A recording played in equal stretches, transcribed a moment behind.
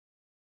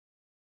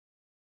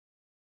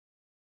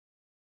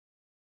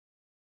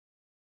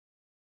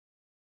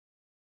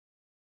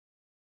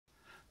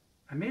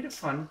I made a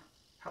fun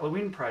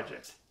Halloween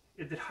project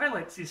that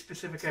highlights these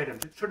specific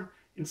items. It's sort of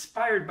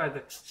inspired by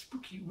the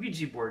spooky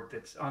Ouija board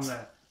that's on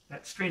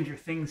that Stranger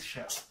Things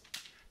show.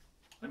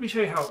 Let me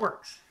show you how it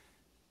works.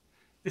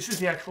 This is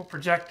the actual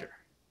projector.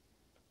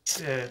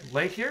 The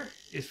light here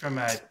is from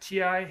a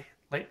TI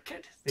light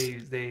kit.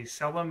 They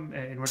sell them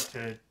in order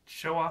to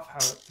show off how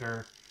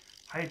they're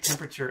high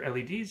temperature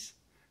LEDs.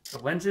 The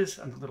lenses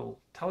on the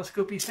little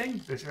telescopy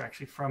thing, those are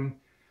actually from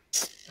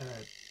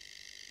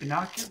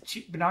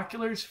cheap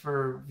binoculars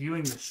for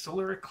viewing the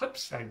solar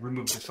eclipse. I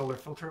removed the solar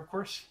filter, of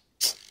course.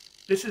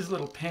 This is a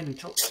little pan and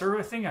tilt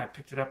servo thing. I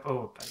picked it up,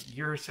 about a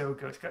year or so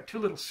ago. It's got two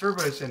little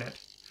servos in it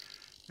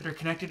that are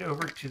connected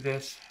over to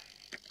this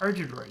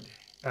Arduino.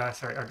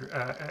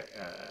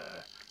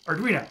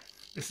 Arduino.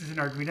 This is an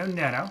Arduino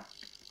Nano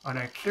on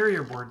a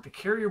carrier board. The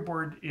carrier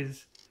board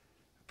is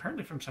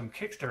apparently from some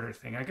Kickstarter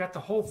thing. I got the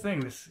whole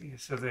thing.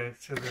 So the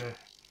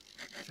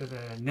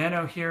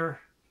Nano here,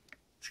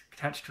 it's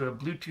attached to a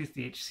Bluetooth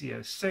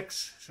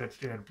HC06, so it's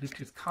got a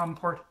Bluetooth COM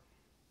port.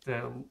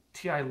 The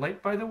TI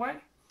light, by the way,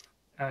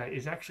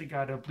 is actually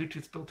got a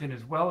Bluetooth built in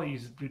as well. It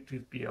uses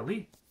Bluetooth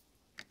BLE.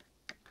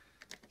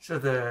 So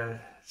the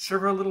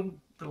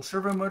little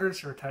servo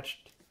motors are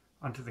attached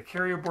onto the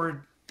carrier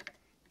board.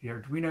 The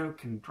Arduino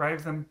can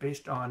drive them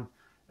based on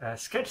a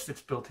sketch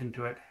that's built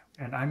into it,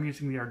 and I'm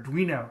using the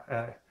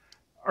Arduino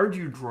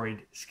Arduino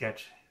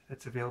sketch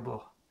that's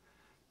available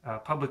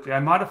publicly. I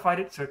modified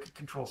it so it could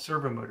control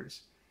servo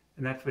motors,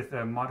 and that's with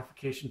a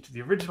modification to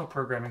the original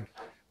programming.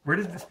 Where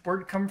did this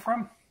board come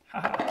from?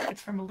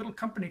 It's from a little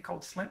company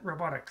called Slant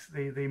Robotics.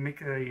 They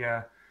make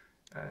a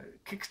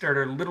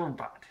Kickstarter little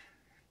bot.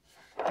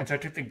 And so I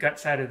took the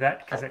guts out of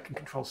that because that can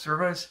control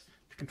servos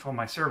to control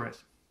my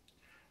servos.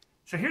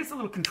 So here's the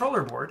little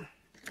controller board.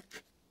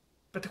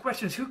 But the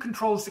question is, who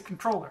controls the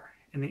controller?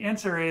 And the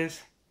answer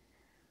is,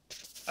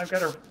 I've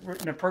got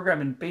written a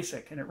program in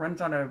BASIC, and it runs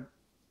on a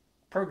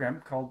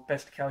program called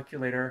Best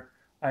Calculator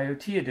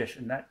IoT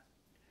Edition. That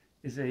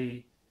is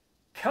a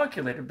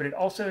calculator, but it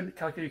also a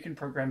calculator you can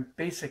program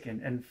BASIC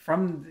in. And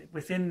from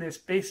within this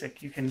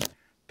BASIC, you can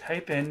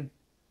type in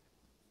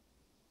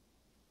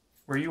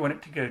where you want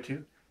it to go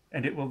to,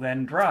 and it will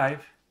then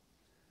drive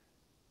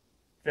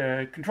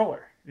the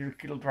controller.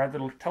 It'll drive the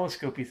little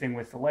telescopy thing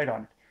with the light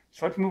on it.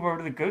 So let's move over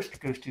to the ghost.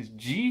 Ghost is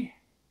G.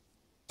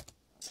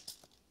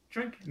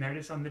 Drink, and there it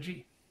is on the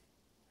G.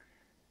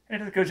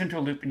 And it goes into a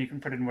loop, and you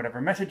can put in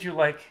whatever message you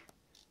like,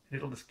 and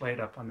it'll display it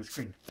up on the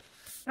screen.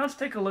 Now let's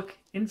take a look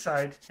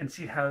inside and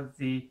see how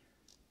the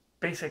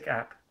BASIC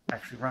app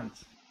actually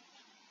runs.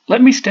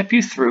 Let me step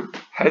you through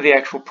how the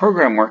actual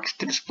program works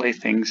to display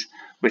things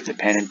with the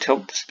pan and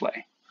tilt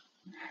display.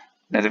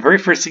 Now, the very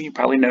first thing you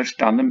probably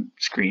noticed on the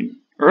screen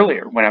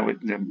earlier when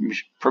the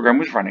program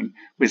was running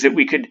was that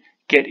we could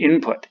get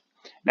input.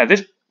 Now,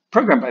 this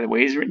program, by the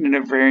way, is written in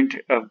a variant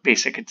of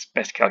BASIC. It's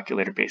Best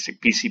Calculator BASIC,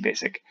 BC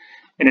BASIC,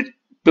 and it's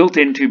built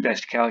into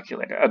Best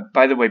Calculator.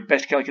 By the way,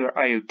 Best Calculator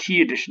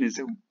IoT Edition is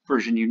the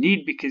version you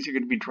need because you're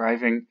going to be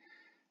driving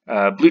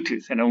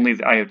Bluetooth, and only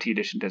the IoT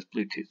Edition does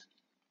Bluetooth.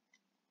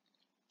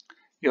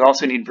 You'll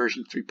also need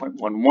version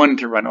 3.11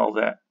 to run all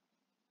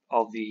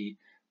the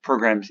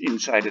programs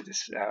inside of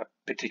this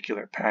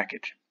particular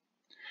package.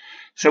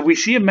 So we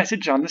see a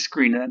message on the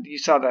screen, and you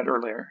saw that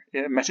earlier.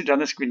 A message on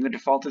the screen, the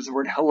default is the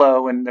word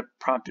hello, and the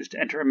prompt is to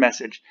enter a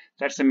message.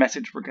 That's the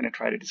message we're going to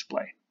try to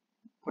display.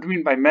 What do we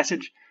mean by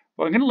message?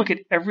 Well, I'm going to look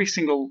at every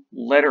single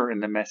letter in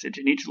the message,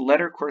 and each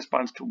letter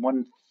corresponds to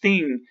one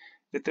thing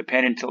that the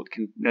pan and tilt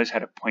knows how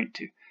to point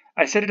to.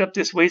 I set it up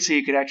this way so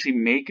you could actually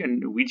make a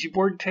Ouija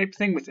board type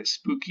thing with a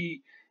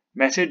spooky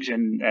message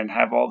and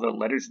have all the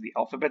letters of the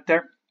alphabet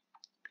there.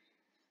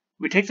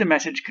 We take the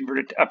message, convert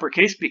it to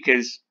uppercase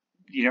because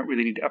you don't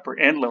really need upper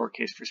and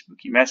lowercase for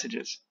spooky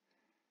messages.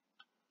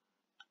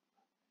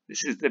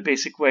 This is the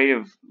basic way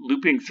of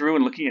looping through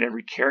and looking at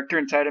every character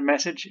inside a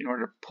message. In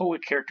order to pull a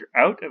character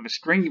out of a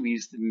string, we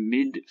use the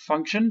mid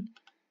function.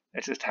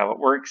 That's just how it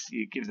works.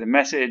 You give the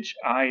message,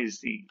 I is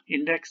the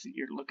index that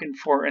you're looking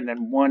for, and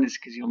then 1 is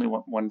because you only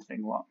want one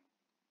thing long.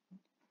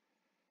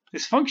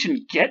 This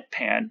function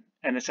getPan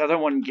and this other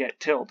one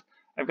getTilt,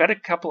 I've got a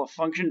couple of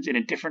functions in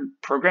a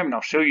different program, and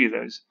I'll show you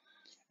those,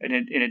 and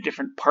in a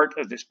different part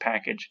of this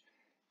package.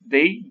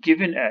 They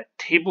given a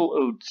table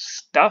of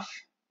stuff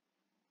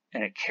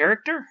and a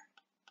character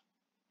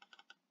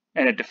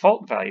and a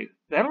default value,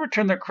 that'll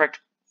return the correct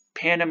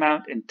pan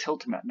amount and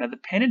tilt amount. Now the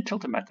pan and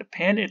tilt amount, the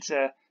pan,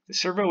 the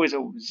servo is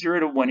a 0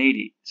 to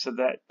 180, so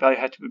that value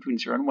has to be between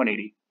 0 and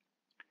 180.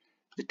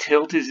 The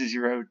tilt is a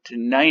 0 to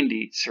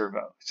 90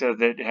 servo, so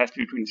that it has to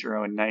be between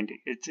 0 and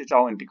 90. It's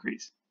all in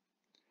degrees.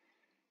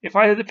 If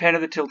either the pan or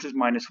the tilt is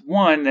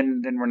 -1,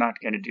 then we're not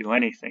going to do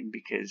anything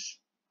because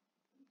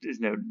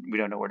we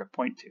don't know where to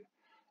point to.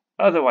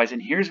 Otherwise,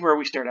 and here's where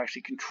we start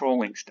actually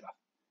controlling stuff.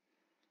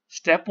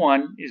 Step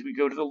 1 is we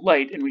go to the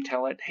light and we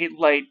tell it, hey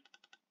light,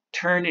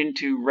 turn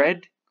into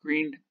red,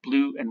 green,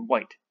 blue, and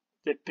white.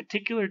 The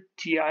particular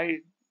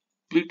TI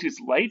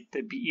Bluetooth light,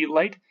 the BE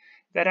light,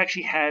 that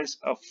actually has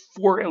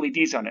 4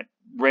 LEDs on it,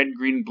 red,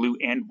 green, blue,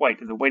 and white.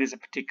 And the white is a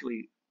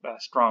particularly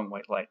strong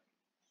white light.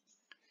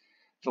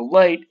 The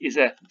light is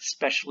a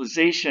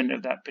specialization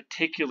of that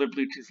particular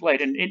Bluetooth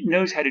light, and it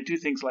knows how to do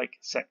things like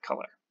set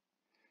color.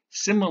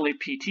 Similarly,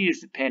 PT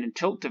is the pan and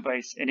tilt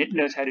device, and it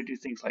knows how to do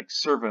things like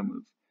servo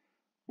move.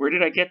 Where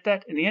did I get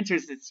that? And the answer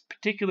is this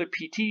particular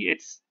PT,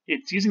 it's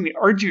using the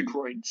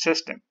Arduino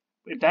system.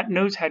 That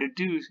knows how to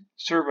do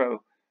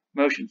servo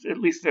motions. At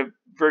least the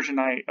version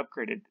I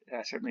upgraded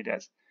certainly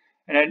does.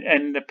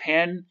 And the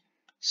pan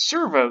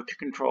servo to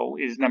control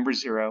is number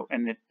 0,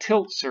 and the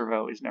tilt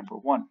servo is number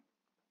 1.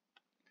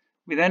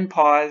 We then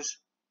pause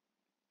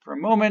for a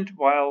moment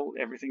while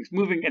everything's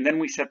moving, and then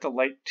we set the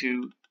light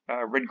to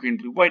red, green,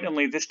 blue, white,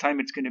 only this time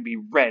it's going to be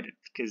red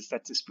because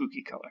that's a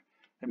spooky color.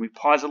 Then we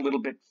pause a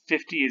little bit.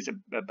 50 is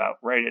about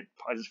right. It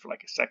pauses for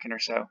like a second or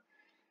so.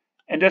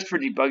 And just for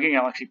debugging,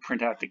 I'll actually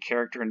print out the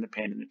character and the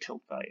pan and the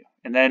tilt value.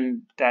 And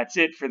then that's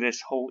it for this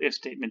whole if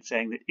statement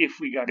saying that if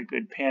we got a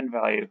good pan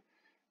value,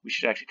 we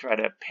should actually try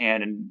to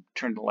pan and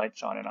turn the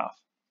lights on and off.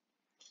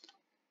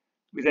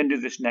 We then do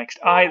this next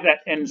I. That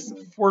ends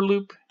the for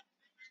loop.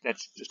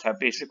 That's just how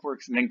basic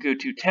works. And then go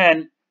to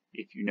 10.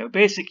 If you know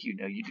basic, you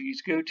know you do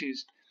use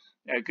go-tos.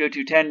 Go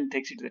to 10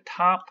 takes you to the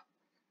top,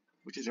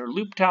 which is our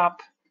loop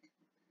top.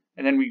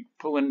 And then we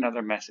pull in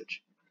another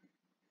message.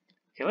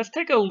 Okay, let's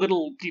take a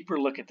little deeper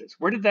look at this.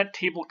 Where did that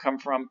table come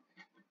from?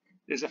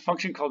 There's a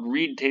function called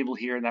read table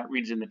here, and that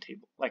reads in the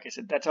table. Like I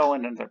said, that's all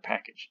in another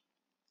package.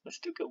 Let's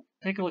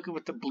take a look at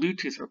what the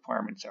Bluetooth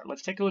requirements are.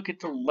 Let's take a look at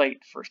the light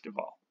first of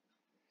all.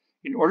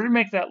 In order to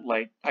make that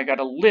light, I got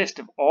a list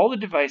of all the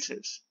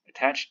devices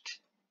attached,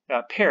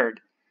 paired,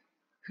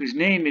 whose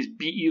name is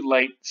BE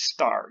light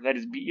star. That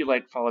is BE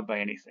light followed by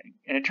anything.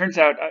 And it turns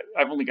out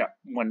I've only got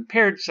one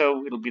paired,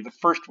 so it'll be the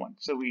first one.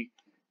 So we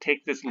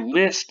take this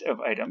list of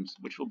items,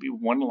 which will be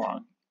one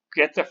long,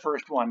 get the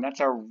first one.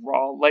 That's our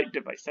raw light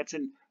device. That's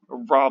in a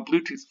raw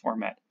Bluetooth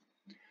format.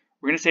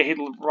 We're going to say, hey,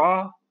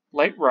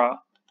 light raw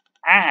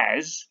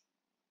as,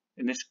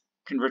 and this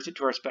converts it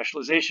to our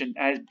specialization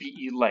as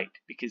BE light,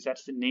 because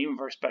that's the name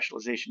of our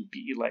specialization,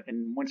 BE light.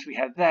 And once we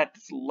have that,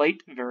 this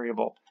light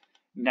variable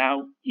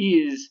now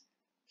is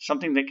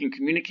something that can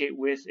communicate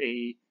with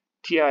a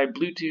TI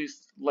Bluetooth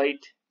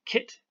light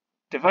kit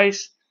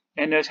device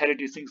and knows how to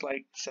do things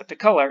like set the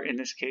color, in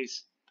this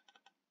case,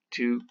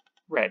 to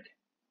red.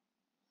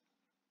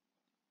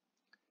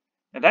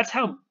 Now that's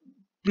how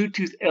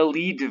Bluetooth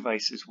LE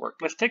devices work.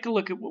 Let's take a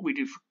look at what we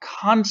do for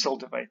console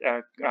device,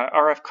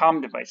 RF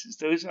COM devices.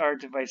 Those are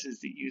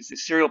devices that use the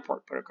serial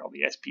port protocol,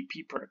 the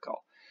SPP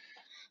protocol.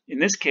 In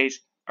this case,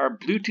 our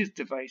Bluetooth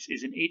device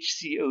is an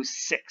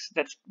HC06.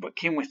 That's what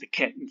came with the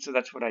kit, and so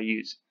that's what I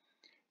use.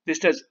 This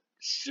does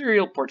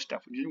serial port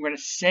stuff. We're going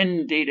to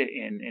send data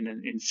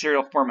in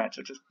serial format,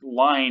 so just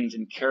lines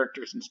and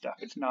characters and stuff.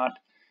 It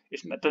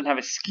doesn't have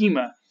a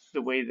schema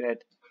the way that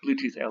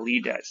Bluetooth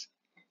LE does.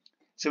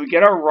 So we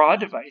get our raw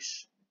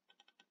device.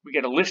 We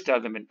get a list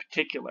of them in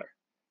particular.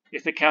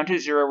 If the count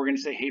is 0, we're going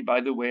to say, hey, by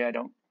the way, I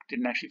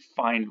didn't actually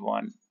find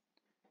one.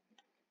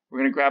 We're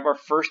going to grab our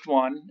first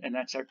one, and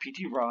that's our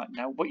PT raw.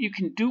 Now, what you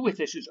can do with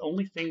this is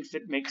only things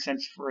that make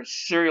sense for a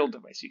serial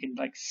device. You can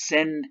like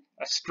send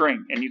a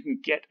string, and you can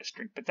get a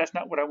string, but that's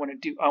not what I want to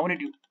do. I want to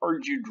do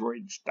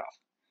Arduino stuff.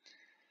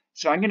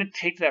 So I'm going to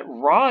take that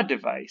raw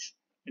device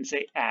and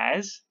say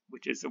as,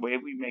 which is the way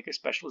we make a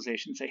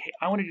specialization, say, hey,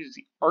 I want to use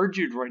the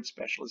Arduino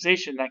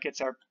specialization. That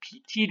gets our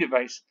PT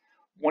device.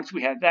 Once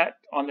we have that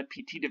on the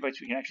PT device,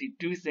 we can actually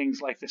do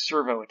things like the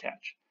servo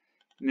attach.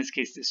 In this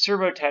case, the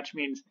servo attach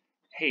means,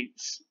 hey,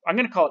 I'm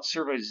going to call it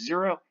servo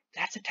 0.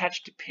 That's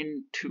attached to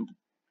pin 2.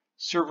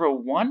 Servo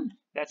 1,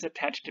 that's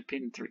attached to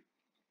pin 3.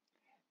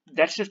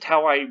 That's just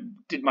how I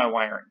did my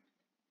wiring.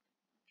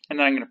 And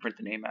then I'm going to print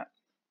the name out.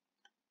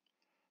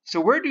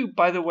 So where do,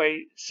 by the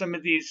way, some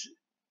of these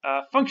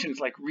functions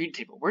like read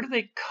table, where do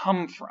they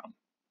come from?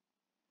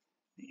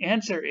 The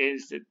answer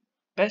is that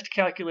best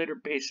calculator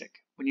basic.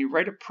 When you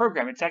write a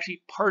program, it's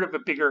actually part of a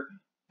bigger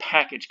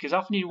package, because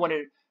often you want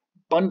to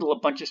bundle a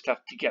bunch of stuff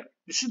together.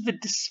 This is the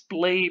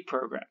display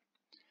program.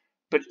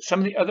 But some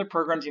of the other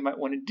programs you might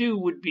want to do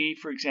would be,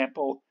 for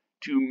example,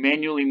 to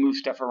manually move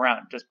stuff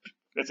around, just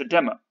as a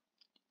demo.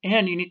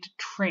 And you need to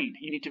train.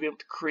 You need to be able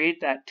to create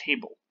that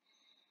table.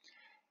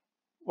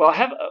 Well, I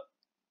have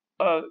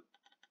a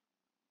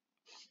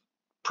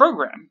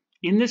program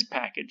in this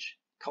package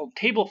called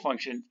table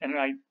function, and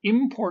I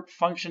import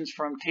functions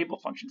from table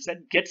functions.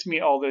 That gets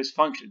me all those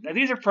functions. Now,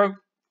 these are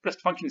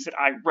just functions that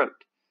I wrote.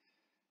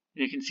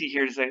 You can see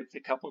here there's a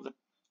couple of the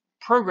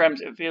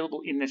programs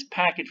available in this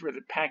package, where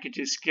the package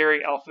is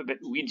Scary Alphabet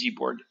Ouija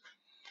board.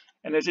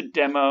 And there's a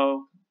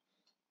demo,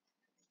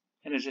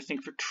 and there's a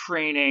thing for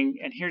training,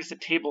 and here's the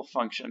table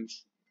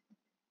functions.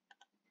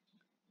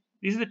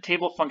 These are the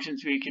table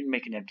functions where you can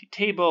make an empty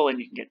table, and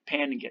you can get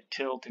pan and get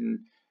tilt and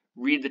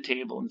read the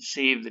table and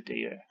save the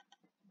data.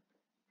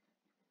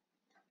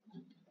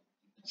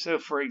 So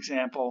for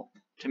example,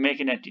 to make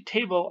an empty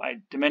table, I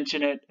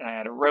dimension it, and I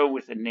add a row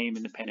with a name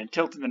and the pan and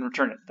tilt, and then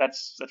return it.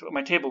 That's what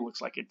my table looks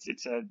like.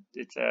 It's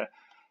a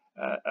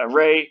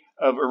array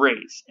of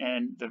arrays,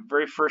 and the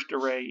very first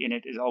array in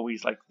it is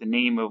always like the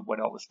name of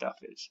what all the stuff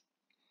is.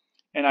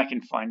 And I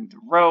can find the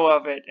row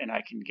of it, and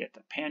I can get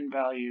the pan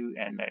value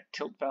and the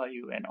tilt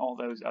value and all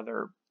those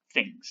other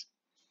things.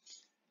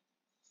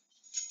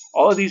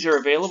 All of these are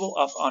available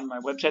up on my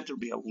website. There'll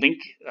be a link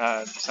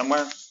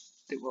somewhere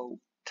that will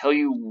tell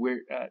you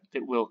where,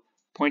 that will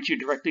point you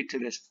directly to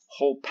this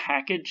whole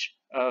package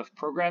of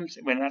programs,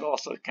 and that'll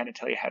also kind of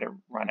tell you how to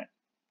run it.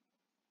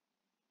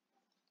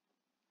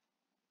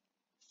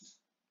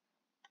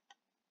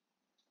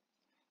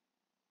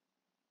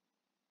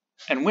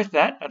 And with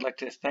that, I'd like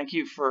to thank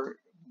you for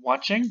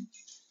watching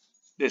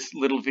this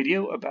little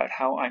video about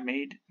how I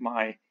made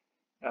my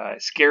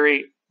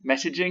scary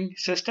messaging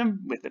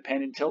system with the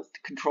pan and tilt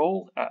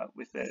control,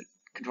 with the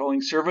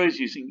controlling servos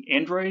using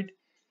Android,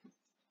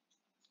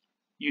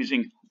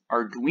 using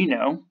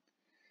Arduino,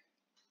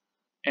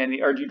 and the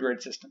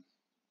Arduino system.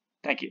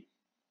 Thank you.